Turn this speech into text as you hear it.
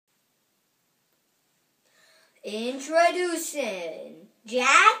Introducing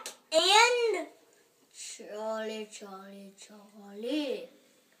Jack and Charlie.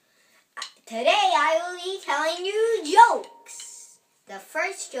 Today I will be telling you jokes. The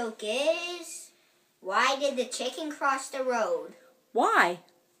first joke is, why did the chicken cross the road? Why?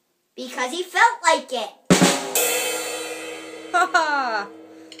 Because he felt like it. Ha ha!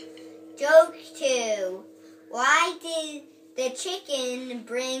 Joke 2. Why did the chicken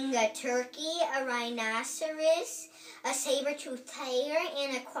bring a turkey, a rhinoceros, a saber-toothed tiger,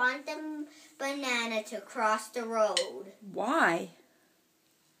 and a quantum banana to cross the road? Why?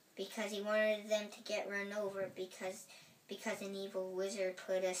 Because he wanted them to get run over because an evil wizard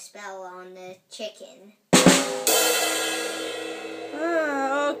put a spell on the chicken.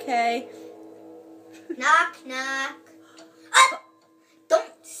 Okay. Knock, knock. Oh!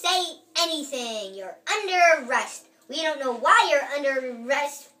 Don't say anything. You're under arrest. We don't know why you're under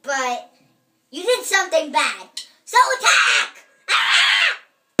arrest, but you did something bad. So attack! Ah!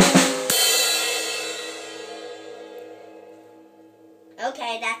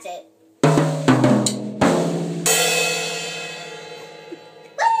 Okay, that's it.